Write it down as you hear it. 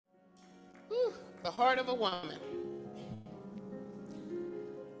The heart of a woman.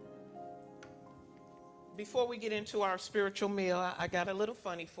 Before we get into our spiritual meal, I got a little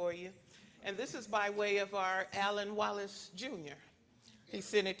funny for you. And this is by way of our Alan Wallace Jr. He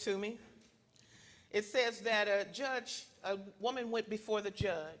sent it to me. It says that a woman went before the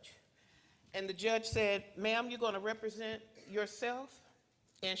judge. And the judge said, "Ma'am, you're going to represent yourself?"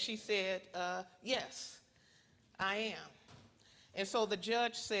 And she said, "Yes, I am." And so the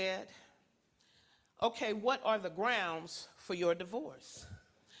judge said, "Okay, what are the grounds for your divorce?"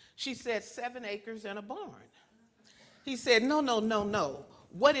 She said, 7 acres and a barn. He said, No.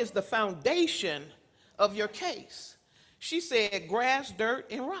 What is the foundation of your case?" She said, "Grass, dirt,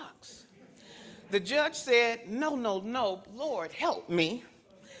 and rocks." The judge said, No, Lord, help me.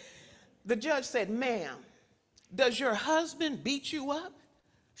 The judge said, "Ma'am, does your husband beat you up?"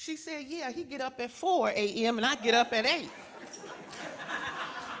 She said, "Yeah, he get up at 4 a.m. and I get up at 8.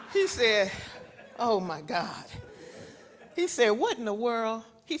 He said, "Oh my God." He said, "What in the world?"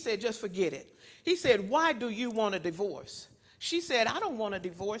 He said, "Just forget it." He said, "Why do you want a divorce?" She said, "I don't want a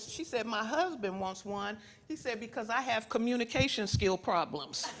divorce." She said, "My husband wants one." He said, "Because I have communication skill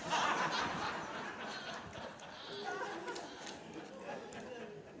problems."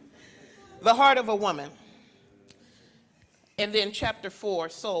 The heart of a woman. And then chapter 4,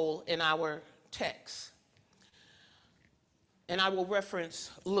 soul, in our text. And I will reference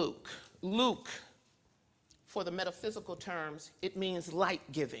Luke. Luke, for the metaphysical terms, it means light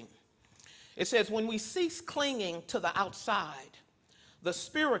giving. It says, when we cease clinging to the outside, the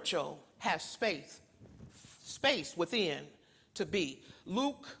spiritual has space within to be.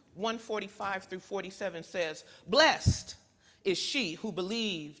 Luke 1:45 through 47 says, "Blessed is she who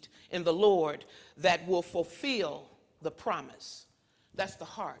believed in the Lord that will fulfill the promise." That's the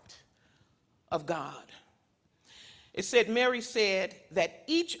heart of God. It said, Mary said that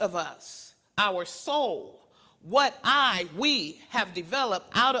each of us, our soul, we have developed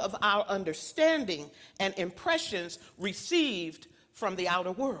out of our understanding and impressions received from the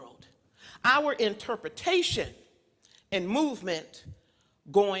outer world. Our interpretation and movement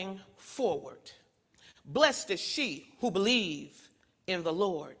going forward. Blessed is she who believes in the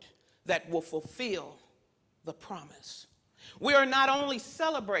Lord that will fulfill the promise. We are not only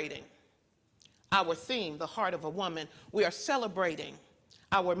celebrating our theme, the heart of a woman, we are celebrating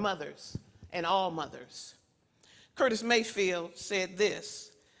our mothers and all mothers. Curtis Mayfield said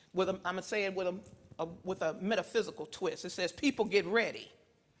this, I'm going to say it with a metaphysical twist. It says, people get ready.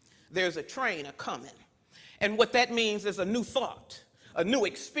 There's a train a-coming. And what that means is a new thought, a new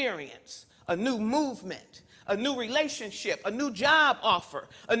experience, a new movement, a new relationship, a new job offer,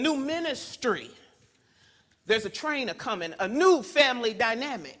 a new ministry. There's a train a-coming, a new family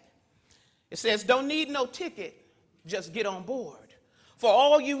dynamic. It says, don't need no ticket, just get on board. For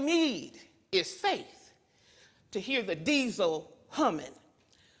all you need is faith to hear the diesel humming.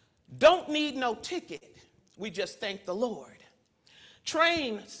 Don't need no ticket, we just thank the Lord.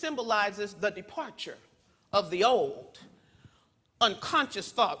 Train symbolizes the departure of the old,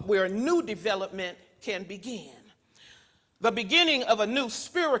 unconscious thought where new development can begin. The beginning of a new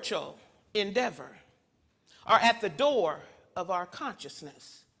spiritual endeavor are at the door of our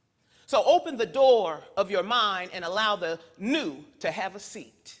consciousness. So open the door of your mind and allow the new to have a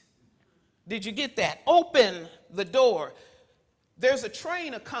seat. Did you get that? Open the door. There's a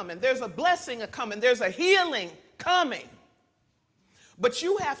train a-coming. There's a blessing a-coming. There's a healing coming. But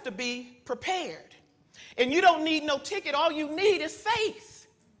you have to be prepared. And you don't need no ticket. All you need is faith.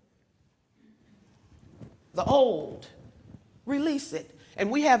 The old, release it. And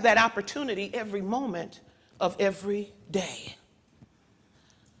we have that opportunity every moment of every day.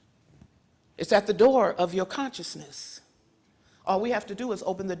 It's at the door of your consciousness. All we have to do is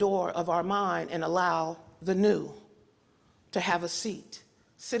open the door of our mind and allow the new to have a seat.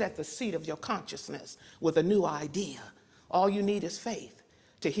 Sit at the seat of your consciousness with a new idea. All you need is faith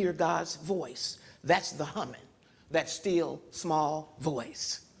to hear God's voice. That's the humming, that still small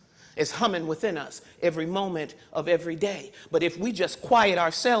voice. It's humming within us every moment of every day. But if we just quiet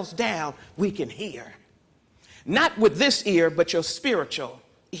ourselves down, we can hear. Not with this ear, but your spiritual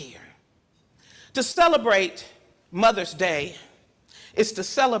ear. To celebrate Mother's Day is to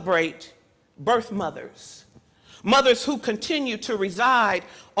celebrate birth mothers. Mothers who continue to reside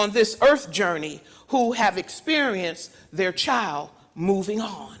on this earth journey, who have experienced their child moving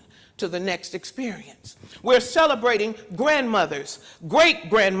on to the next experience. We're celebrating grandmothers,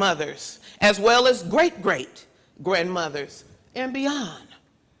 great-grandmothers, as well as great-great-grandmothers and beyond.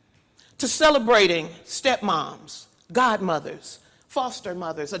 To celebrating stepmoms, godmothers, foster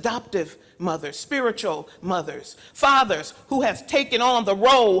mothers, adoptive mothers, spiritual mothers, fathers who have taken on the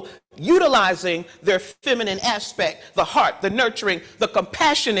role utilizing their feminine aspect, the heart, the nurturing, the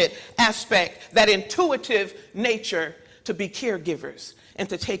compassionate aspect, that intuitive nature to be caregivers and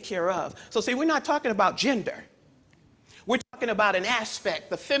to take care of. So see, we're not talking about gender. We're talking about an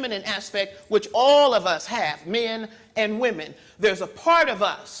aspect, the feminine aspect, which all of us have, men and women. There's a part of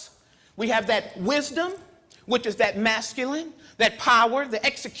us. We have that wisdom, which is that masculine, that power, the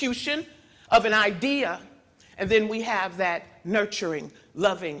execution of an idea. And then we have that nurturing,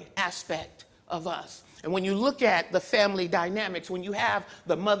 loving aspect of us. And when you look at the family dynamics, when you have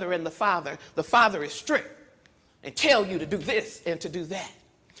the mother and the father is strict and tell you to do this and to do that.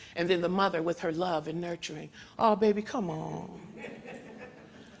 And then the mother with her love and nurturing. Oh, baby, come on.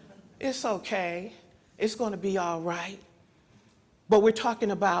 It's okay. It's going to be all right. But we're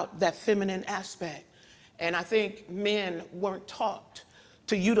talking about that feminine aspect. And I think men weren't taught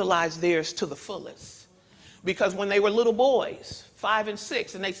to utilize theirs to the fullest. Because when they were little boys, 5 and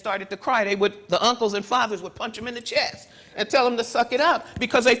 6, and they started to cry, the uncles and fathers would punch them in the chest and tell them to suck it up,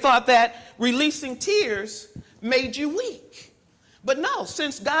 because they thought that releasing tears made you weak. But no,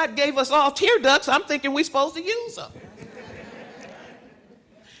 since God gave us all tear ducts, I'm thinking we're supposed to use them.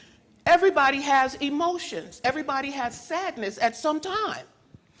 Everybody has emotions. Everybody has sadness at some time.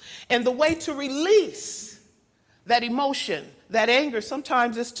 And the way to release that emotion, that anger,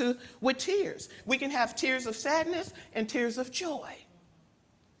 sometimes is with tears. We can have tears of sadness and tears of joy.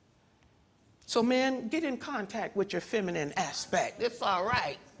 So men, get in contact with your feminine aspect. It's all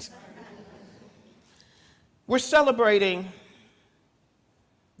right. We're celebrating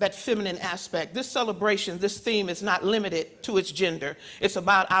that feminine aspect. This celebration, this theme is not limited to its gender. It's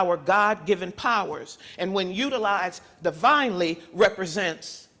about our God-given powers, and when utilized divinely,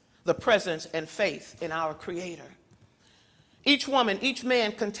 represents the presence and faith in our Creator. Each woman, each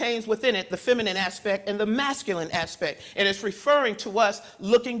man contains within it the feminine aspect and the masculine aspect, and it's referring to us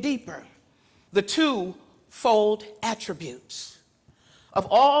looking deeper. The two-fold attributes of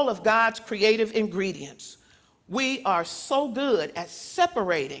all of God's creative ingredients. We are so good at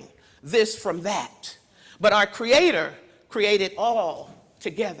separating this from that. But our Creator created all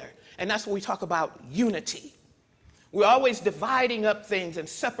together. And that's what we talk about, unity. We're always dividing up things and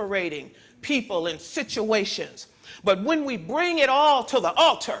separating people and situations. But when we bring it all to the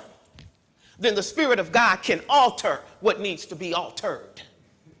altar, then the Spirit of God can alter what needs to be altered.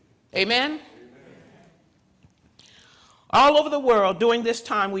 Amen? All over the world, during this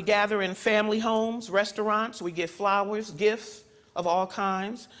time, we gather in family homes, restaurants. We give flowers, gifts of all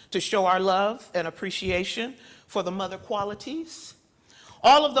kinds to show our love and appreciation for the mother qualities.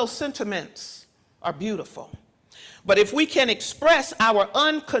 All of those sentiments are beautiful. But if we can express our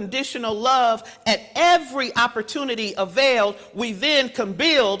unconditional love at every opportunity availed, we then can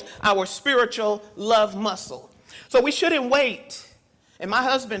build our spiritual love muscle. So we shouldn't wait. And my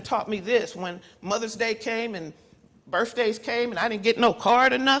husband taught me this when Mother's Day came and birthdays came and I didn't get no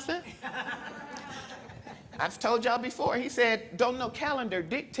card or nothing. I've told y'all before, he said, don't no calendar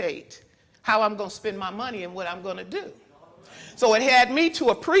dictate how I'm going to spend my money and what I'm going to do. So it had me to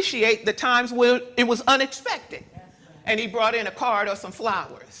appreciate the times when it was unexpected. And he brought in a card or some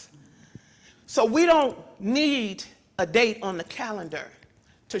flowers. So we don't need a date on the calendar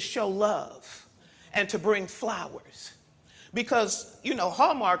to show love and to bring flowers. Because, you know,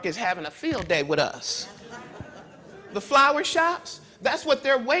 Hallmark is having a field day with us. The flower shops, that's what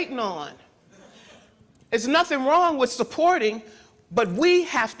they're waiting on. There's nothing wrong with supporting, but we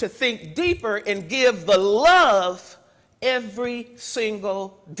have to think deeper and give the love every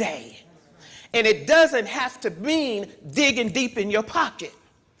single day. And it doesn't have to mean digging deep in your pocket,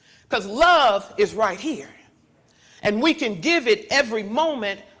 because love is right here. And we can give it every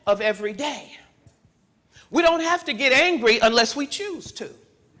moment of every day. We don't have to get angry unless we choose to.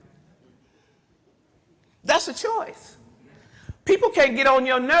 That's a choice. People can't get on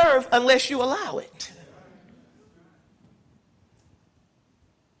your nerve unless you allow it.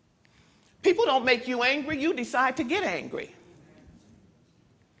 People don't make you angry, you decide to get angry.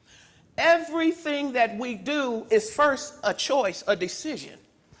 Everything that we do is first a choice, a decision.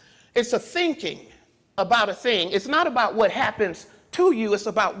 It's a thinking about a thing. It's not about what happens to you, it's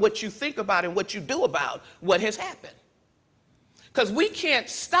about what you think about and what you do about what has happened. Because we can't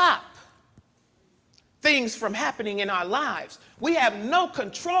stop things from happening in our lives. We have no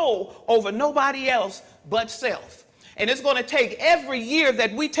control over nobody else but self. And it's going to take every year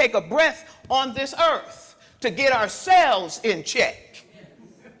that we take a breath on this earth to get ourselves in check.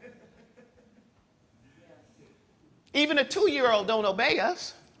 Even a 2-year-old don't obey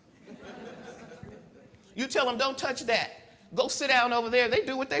us. You tell them, don't touch that. Go sit down over there. They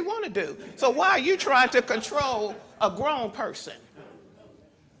do what they want to do. So why are you trying to control a grown person?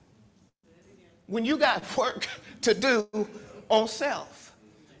 when you got work to do on self.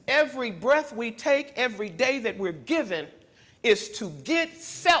 Every breath we take, every day that we're given, is to get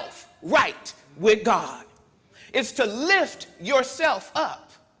self right with God. It's to lift yourself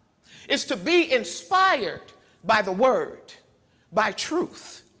up. It's to be inspired by the word, by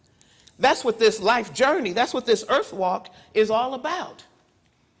truth. That's what this life journey, that's what this earth walk is all about.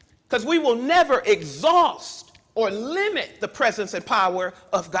 Because we will never exhaust or limit the presence and power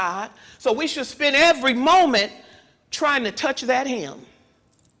of God. So we should spend every moment trying to touch that hem.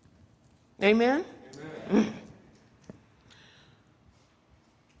 Amen? Amen.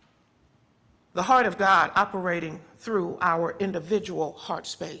 The heart of God operating through our individual heart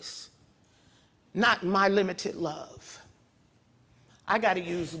space, not my limited love. I got to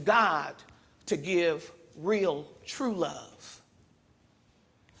use God to give real, true love.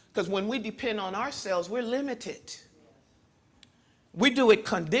 Because when we depend on ourselves, we're limited. We do it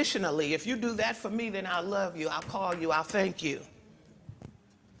conditionally. If you do that for me, then I'll love you, I'll call you, I'll thank you.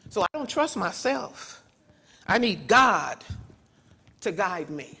 So I don't trust myself. I need God to guide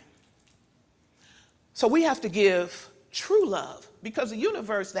me. So we have to give true love, because the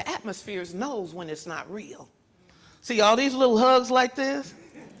universe, the atmosphere knows when it's not real. See all these little hugs like this?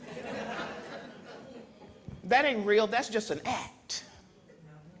 That ain't real, that's just an act.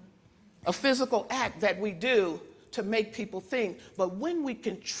 A physical act that we do to make people think. But when we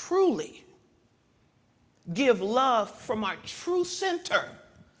can truly give love from our true center,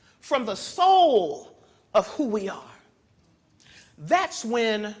 from the soul of who we are, that's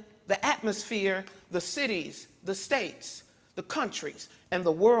when the atmosphere, the cities, the states, the countries, and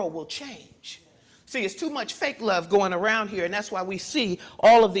the world will change. See, it's too much fake love going around here, and that's why we see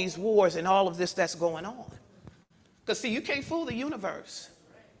all of these wars and all of this that's going on. Because, see, you can't fool the universe.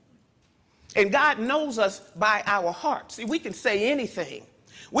 And God knows us by our hearts. See, we can say anything.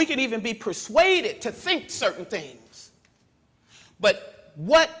 We can even be persuaded to think certain things. But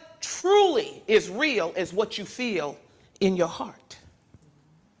what truly is real is what you feel in your heart.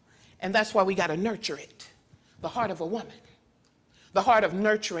 And that's why we got to nurture it. The heart of a woman. The heart of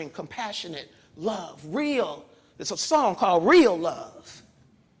nurturing, compassionate love. Real. There's a song called Real Love.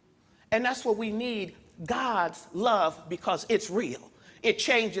 And that's what we need, God's love, because it's real. It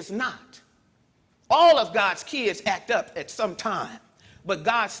changes not. All of God's kids act up at some time, but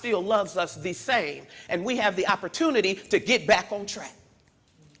God still loves us the same. And we have the opportunity to get back on track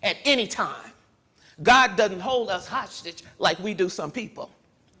at any time. God doesn't hold us hostage like we do some people.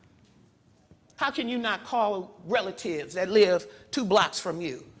 How can you not call relatives that live 2 blocks from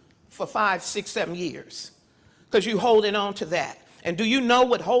you for 5, 6, 7 years? Because you're holding on to that. And do you know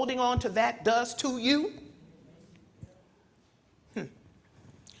what holding on to that does to you?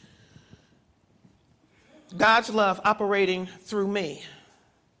 God's love operating through me.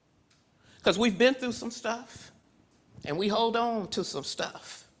 Because we've been through some stuff, and we hold on to some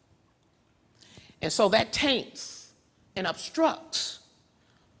stuff. And so that taints and obstructs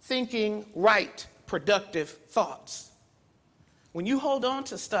thinking right, productive thoughts. When you hold on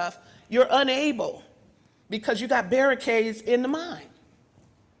to stuff, you're unable, because you got barricades in the mind,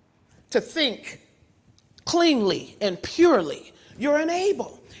 to think cleanly and purely. You're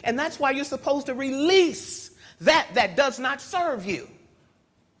unable. And that's why you're supposed to release that does not serve you,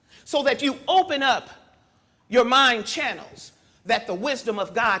 so that you open up your mind channels that the wisdom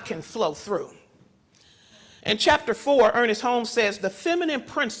of God can flow through. In chapter 4, Ernest Holmes says, the feminine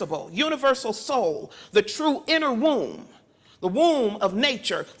principle, universal soul, the true inner womb, the womb of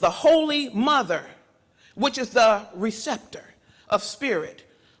nature, the holy mother, which is the receptor of spirit,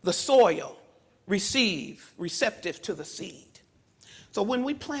 the soil, receptive to the seed. So when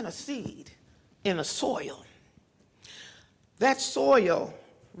we plant a seed in a soil, that soil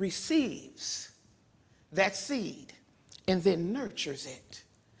receives that seed and then nurtures it.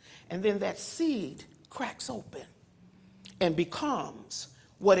 And then that seed cracks open and becomes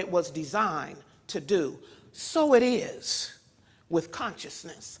what it was designed to do. So it is with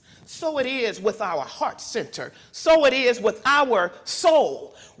consciousness. So it is with our heart center. So it is with our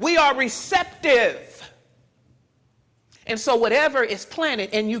soul. We are receptive. And so whatever is planted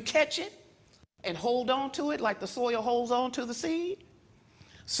and you catch it and hold on to it like the soil holds on to the seed,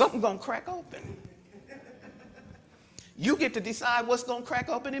 something's going to crack open. You get to decide what's going to crack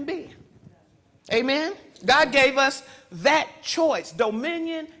open and be. Amen? God gave us that choice,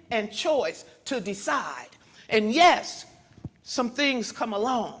 dominion and choice to decide. And yes, some things come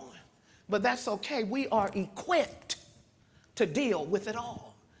along, but that's okay. We are equipped to deal with it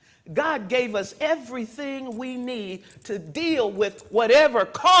all. God gave us everything we need to deal with whatever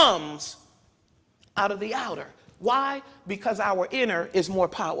comes out of the outer. Why? Because our inner is more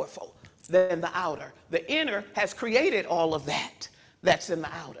powerful. than the outer. The inner has created all of that that's in the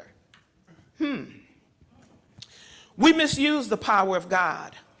outer. We misuse the power of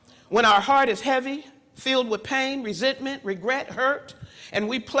God when our heart is heavy, filled with pain, resentment, regret, hurt, and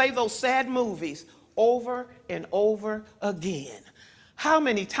we play those sad movies over and over again. How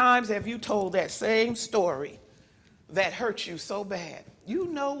many times have you told that same story that hurt you so bad? You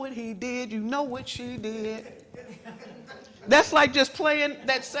know what he did, you know what she did. That's like just playing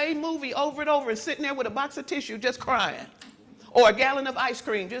that same movie over and over and sitting there with a box of tissue just crying, or a gallon of ice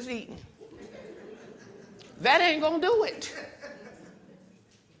cream just eating. That ain't gonna do it.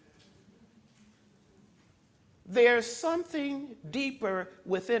 There's something deeper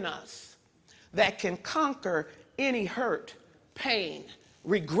within us that can conquer any hurt, pain,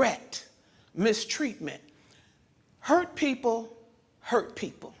 regret, mistreatment. Hurt people hurt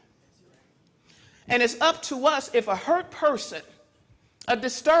people. And it's up to us if a hurt person, a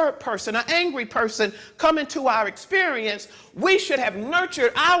disturbed person, an angry person come into our experience, we should have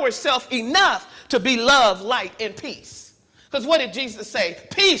nurtured ourselves enough to be love, light, and peace. Because what did Jesus say?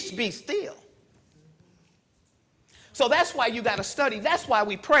 Peace, be still. So that's why you got to study. That's why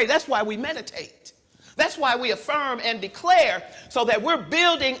we pray. That's why we meditate. That's why we affirm and declare, so that we're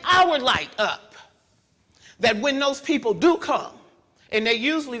building our light up. That when those people do come, and they're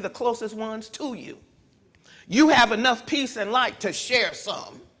usually the closest ones to you, you have enough peace and light to share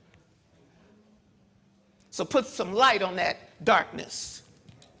some. So put some light on that darkness.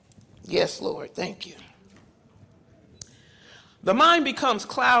 Yes, Lord, thank you. The mind becomes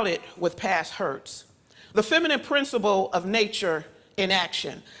clouded with past hurts. The feminine principle of nature in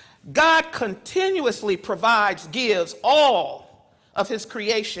action. God continuously provides, gives all of his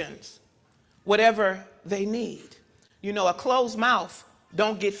creations whatever they need. You know, a closed mouth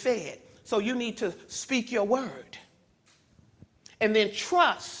don't get fed. So you need to speak your word. And then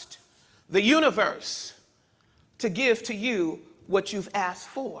trust the universe to give to you what you've asked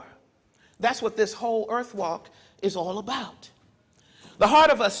for. That's what this whole earth walk is all about. The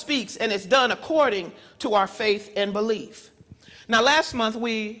heart of us speaks, and it's done according to our faith and belief. Now, last month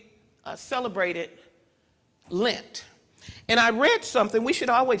we celebrated Lent. And I read something, we should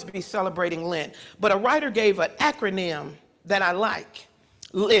always be celebrating Lent, but a writer gave an acronym that I like.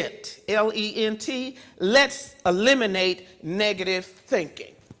 Lent, L-E-N-T, let's eliminate negative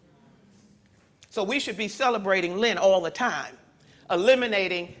thinking. So we should be celebrating Lent all the time,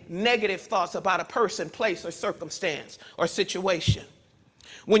 eliminating negative thoughts about a person, place, or circumstance, or situation.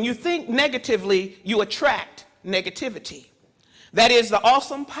 When you think negatively, you attract negativity. That is the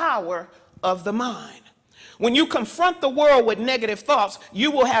awesome power of the mind. When you confront the world with negative thoughts, you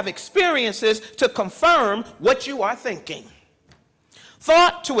will have experiences to confirm what you are thinking.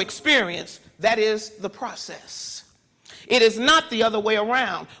 Thought to experience, that is the process. It is not the other way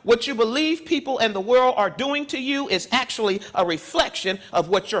around. What you believe people and the world are doing to you is actually a reflection of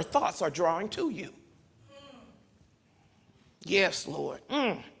what your thoughts are drawing to you. Yes, Lord.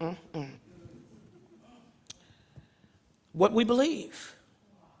 What we believe,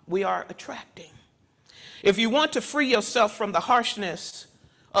 we are attracting. If you want to free yourself from the harshness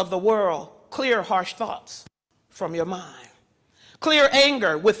of the world, clear harsh thoughts from your mind. Clear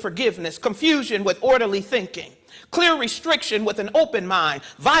anger with forgiveness, confusion with orderly thinking. Clear restriction with an open mind,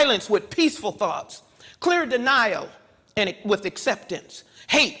 violence with peaceful thoughts. Clear denial and with acceptance,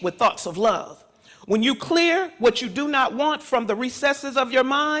 hate with thoughts of love. When you clear what you do not want from the recesses of your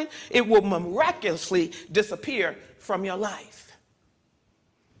mind, it will miraculously disappear from your life.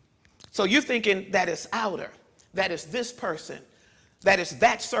 So you're thinking that it's outer, that is this person, that is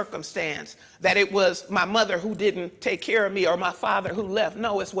that circumstance, that it was my mother who didn't take care of me or my father who left.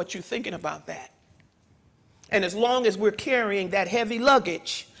 No, it's what you're thinking about that. And as long as we're carrying that heavy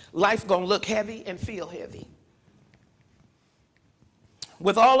luggage, life gonna look heavy and feel heavy.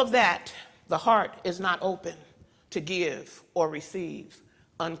 With all of that, the heart is not open to give or receive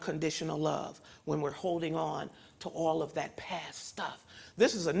unconditional love when we're holding on to all of that past stuff.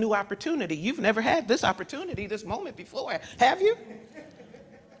 This is a new opportunity. You've never had this opportunity, this moment before, have you?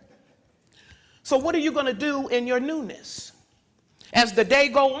 So what are you going to do in your newness? As the day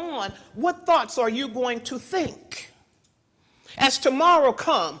go on, what thoughts are you going to think? As tomorrow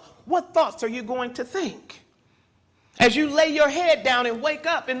come, what thoughts are you going to think? As you lay your head down and wake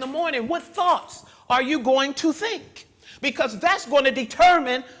up in the morning, what thoughts are you going to think? Because that's going to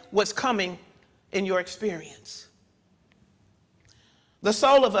determine what's coming in your experience. The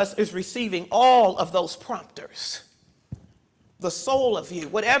soul of us is receiving all of those prompters. The soul of you,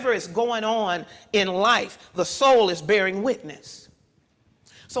 whatever is going on in life, the soul is bearing witness.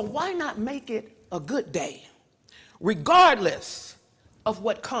 So why not make it a good day? Regardless of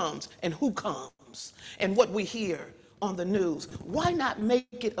what comes and who comes and what we hear on the news. Why not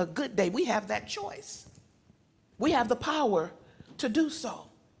make it a good day? We have that choice. We have the power to do so.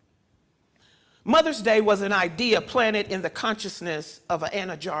 Mother's Day was an idea planted in the consciousness of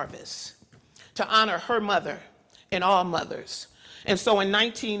Anna Jarvis to honor her mother and all mothers. And so in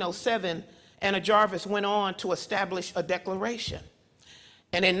 1907, Anna Jarvis went on to establish a declaration.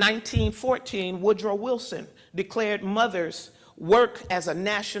 And in 1914, Woodrow Wilson declared mothers' work as a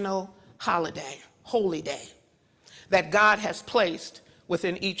national holiday, holy day, that God has placed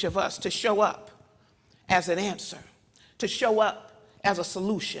within each of us to show up as an answer, to show up as a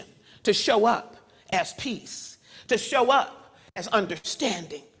solution, to show up as peace, to show up as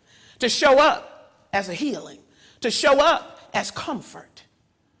understanding, to show up as a healing, to show up as comfort.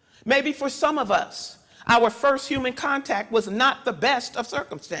 Maybe for some of us, our first human contact was not the best of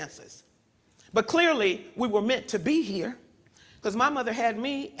circumstances, but clearly we were meant to be here, because my mother had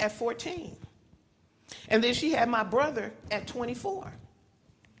me at 14. And then she had my brother at 24.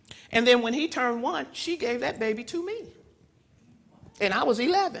 And then when he turned 1, she gave that baby to me. And I was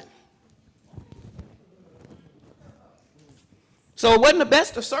 11. So it wasn't the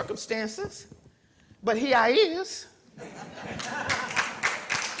best of circumstances, but here I is.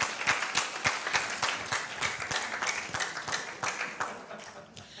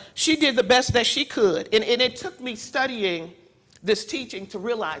 She did the best that she could. And it took me studying this teaching to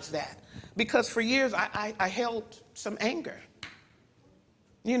realize that. Because for years I held some anger.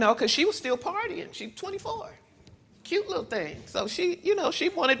 You know, because she was still partying. She was 24. Cute little thing. So she, you know, she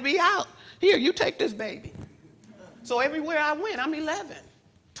wanted me out. Here, you take this baby. So everywhere I went, I'm 11,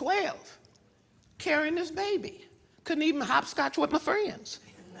 12, carrying this baby. Couldn't even hopscotch with my friends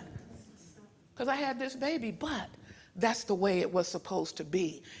because I had this baby, but that's the way it was supposed to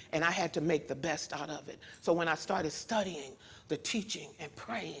be, and I had to make the best out of it. So when I started studying the teaching and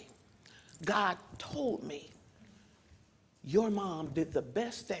praying, God told me, your mom did the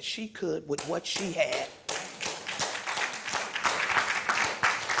best that she could with what she had.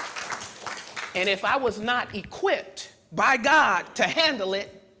 And if I was not equipped by God to handle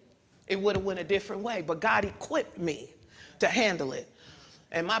it, it would have went a different way. But God equipped me to handle it.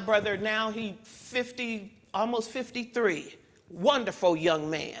 And my brother now, he 50, almost 53, wonderful young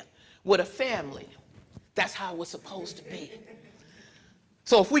man with a family. That's how it was supposed to be.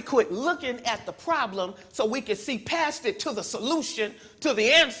 So if we quit looking at the problem so we can see past it to the solution, to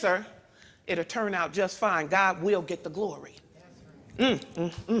the answer, it'll turn out just fine. God will get the glory.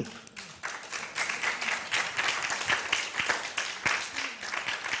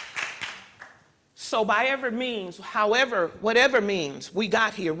 So by every means, however, whatever means we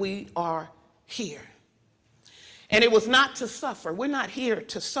got here, we are here. And it was not to suffer. We're not here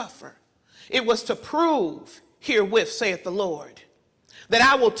to suffer. It was to prove herewith, saith the Lord, that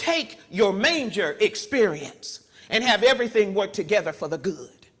I will take your manger experience and have everything work together for the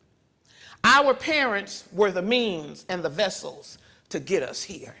good. Our parents were the means and the vessels to get us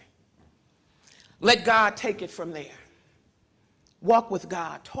here. Let God take it from there. Walk with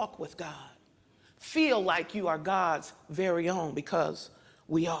God, talk with God. Feel like you are God's very own, because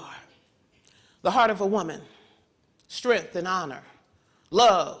we are. The heart of a woman, strength and honor,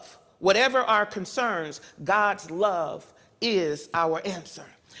 love, whatever our concerns, God's love is our answer.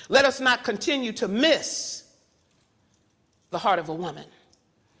 Let us not continue to miss the heart of a woman.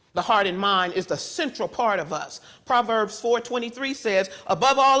 The heart and mind is the central part of us. Proverbs 4:23 says,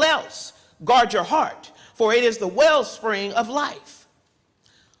 above all else, guard your heart, for it is the wellspring of life.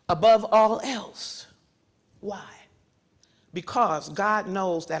 Above all else. Why? Because God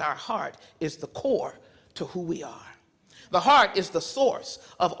knows that our heart is the core to who we are. The heart is the source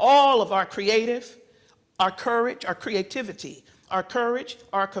of all of our creative, our courage, our creativity, our courage,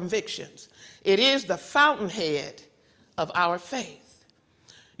 our convictions. It is the fountainhead of our faith.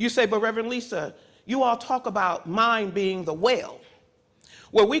 You say, but Reverend Lisa, you all talk about mind being the well,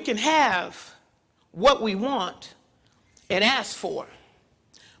 where we can have what we want and ask for.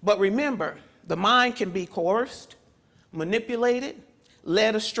 But remember, the mind can be coerced, manipulated,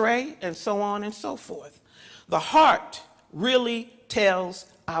 led astray, and so on and so forth. The heart really tells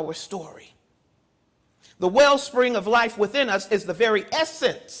our story. The wellspring of life within us is the very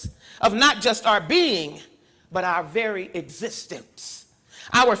essence of not just our being, but our very existence.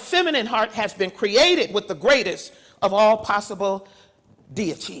 Our feminine heart has been created with the greatest of all possible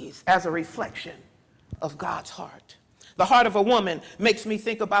deities as a reflection of God's heart. The heart of a woman makes me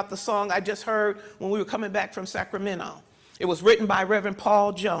think about the song I just heard when we were coming back from Sacramento. It was written by Reverend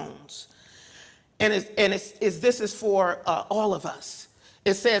Paul Jones. And this is for all of us.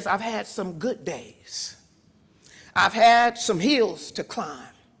 It says, I've had some good days. I've had some hills to climb.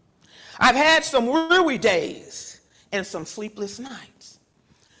 I've had some weary days and some sleepless nights.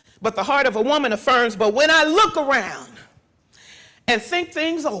 But the heart of a woman affirms, but when I look around and think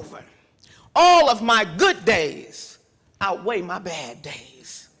things over, all of my good days outweigh my bad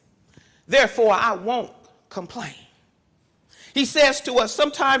days. Therefore, I won't complain. He says to us,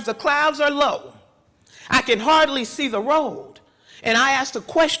 sometimes the clouds are low. I can hardly see the road. And I ask the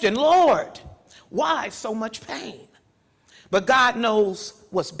question, Lord, why so much pain? But God knows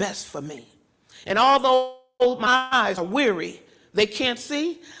what's best for me. And although my eyes are weary, they can't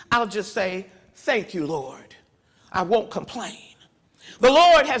see, I'll just say, thank you, Lord. I won't complain. The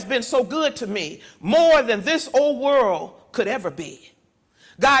Lord has been so good to me, more than this old world could ever be.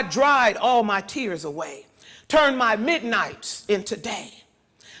 God dried all my tears away, turned my midnights into day.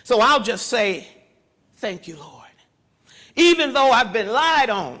 So I'll just say, thank you, Lord. Even though I've been lied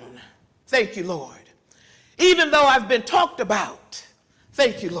on, thank you, Lord. Even though I've been talked about,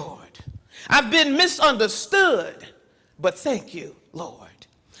 thank you, Lord. I've been misunderstood, but thank you, Lord.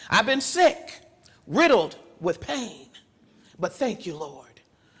 I've been sick, riddled with pain, but thank you, Lord.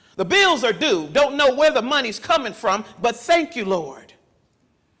 The bills are due, don't know where the money's coming from, but thank you, Lord.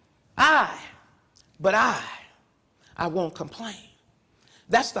 I won't complain.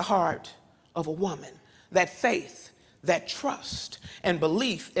 That's the heart of a woman, that faith, that trust and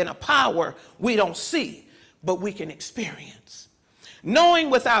belief in a power we don't see, but we can experience. Knowing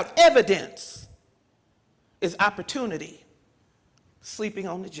without evidence is opportunity, sleeping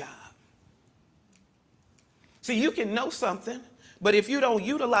on the job. See, you can know something, but if you don't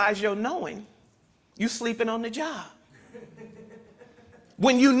utilize your knowing, you're sleeping on the job.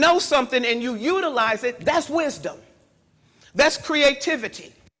 When you know something and you utilize it, that's wisdom. That's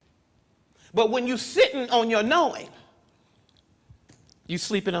creativity. But when you're sitting on your knowing, you're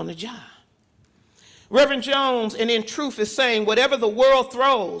sleeping on the job. Reverend Jones, and in truth, is saying, whatever the world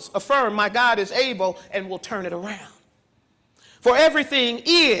throws, affirm my God is able and will turn it around. For everything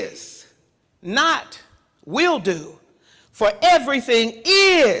is, not will do, for everything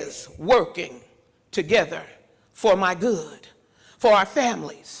is working together for my good, for our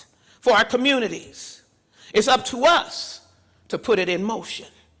families, for our communities. It's up to us to put it in motion.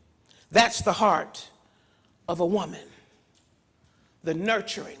 That's the heart of a woman. The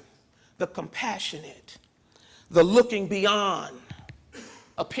nurturing, the compassionate, the looking beyond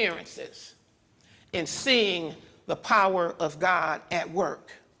appearances and seeing the power of God at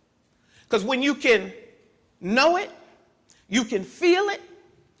work. Because when you can know it, you can feel it,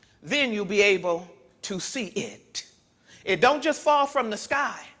 then you'll be able to see it. It don't just fall from the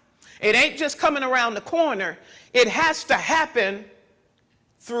sky. It ain't just coming around the corner. It has to happen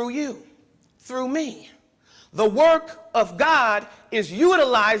through you, through me. The work of God is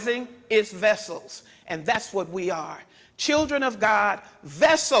utilizing its vessels, and that's what we are. Children of God,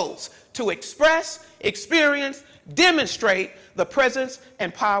 vessels to express, experience, demonstrate the presence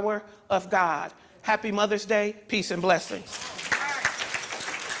and power of God. Happy Mother's Day, peace and blessings.